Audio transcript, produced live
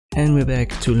And we're back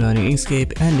to learning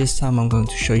Inkscape, and this time I'm going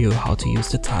to show you how to use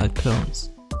the tiled clones.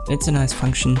 It's a nice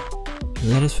function.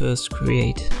 Let us first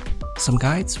create some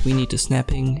guides. We need the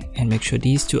snapping and make sure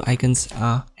these two icons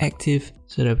are active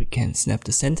so that we can snap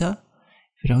the center.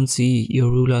 If you don't see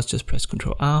your rulers, just press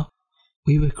Ctrl R.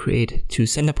 We will create two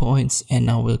center points, and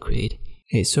now we'll create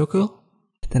a circle.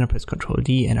 Then I press Ctrl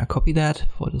D and I copy that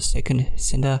for the second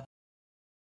center.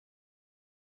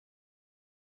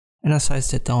 And I size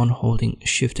that down holding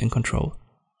Shift and Ctrl.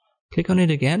 Click on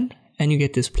it again and you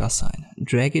get this plus sign.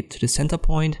 Drag it to the center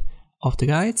point of the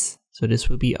guides. So this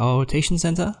will be our rotation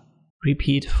center.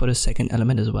 Repeat for the second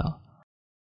element as well.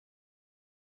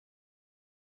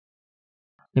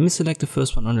 Let me select the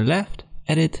first one on the left,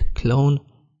 edit, clone,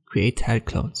 create tiled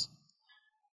clones.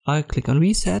 I'll click on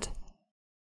reset.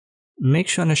 Make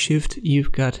sure on the Shift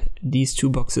you've got these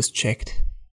two boxes checked.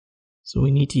 So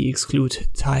we need the exclude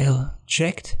tile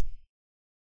checked.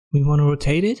 We want to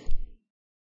rotate it.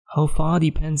 How far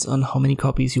depends on how many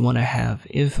copies you want to have.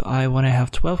 If I want to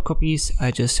have 12 copies,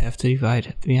 I just have to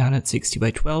divide 360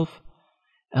 by 12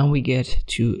 and we get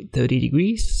to 30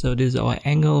 degrees. So this is our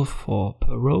angle for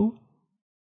per row.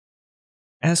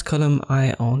 As column,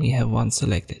 I only have one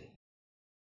selected.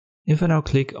 If I now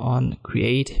click on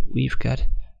create, we've got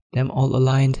them all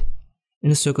aligned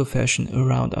in a circle fashion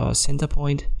around our center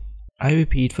point. I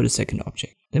repeat for the second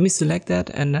object. Let me select that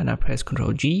and then I press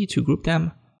Ctrl G to group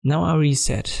them. Now I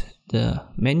reset the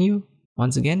menu.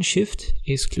 Once again, Shift,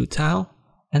 exclude tile.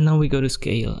 And now we go to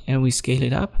scale and we scale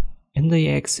it up in the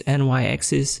X and Y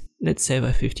axis, let's say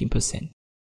by 15%.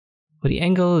 For the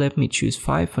angle, let me choose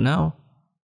 5 for now,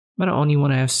 but I only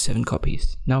want to have 7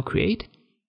 copies. Now create.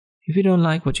 If you don't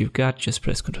like what you've got, just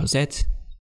press Ctrl Z.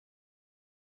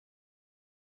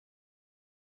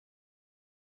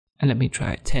 And let me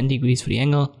try 10 degrees for the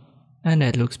angle, and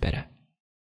that looks better.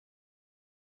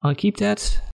 I'll keep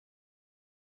that.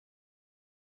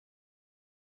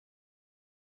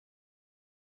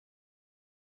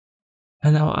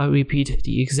 And now I repeat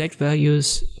the exact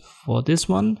values for this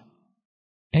one,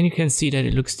 and you can see that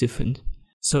it looks different.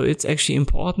 So it's actually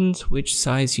important which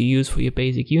size you use for your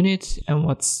basic unit and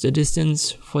what's the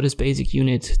distance for this basic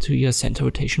unit to your center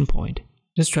rotation point.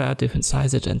 Just try out different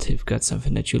sizes until you've got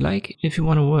something that you like. If you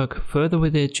want to work further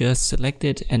with it, just select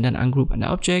it and then ungroup an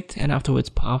object and afterwards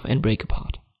path and break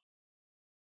apart.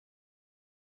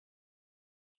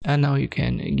 And now you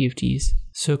can give these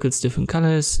circles different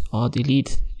colors or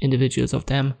delete individuals of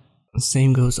them. The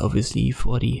same goes obviously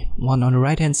for the one on the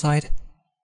right hand side.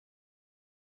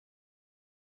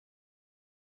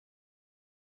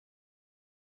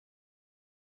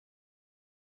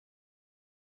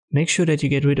 Make sure that you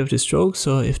get rid of the stroke,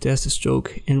 so if there's a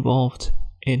stroke involved,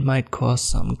 it might cause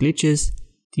some glitches.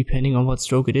 Depending on what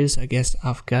stroke it is, I guess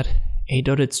I've got a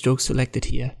dotted stroke selected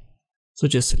here. So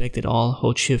just select it all,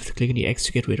 hold Shift, click on the X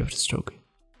to get rid of the stroke.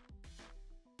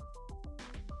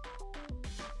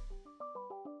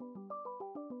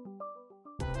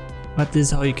 But this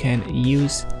is how you can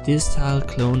use this tile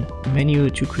clone menu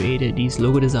to create these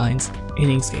logo designs in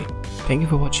Inkscape. Thank you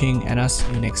for watching and I'll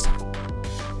see you next time.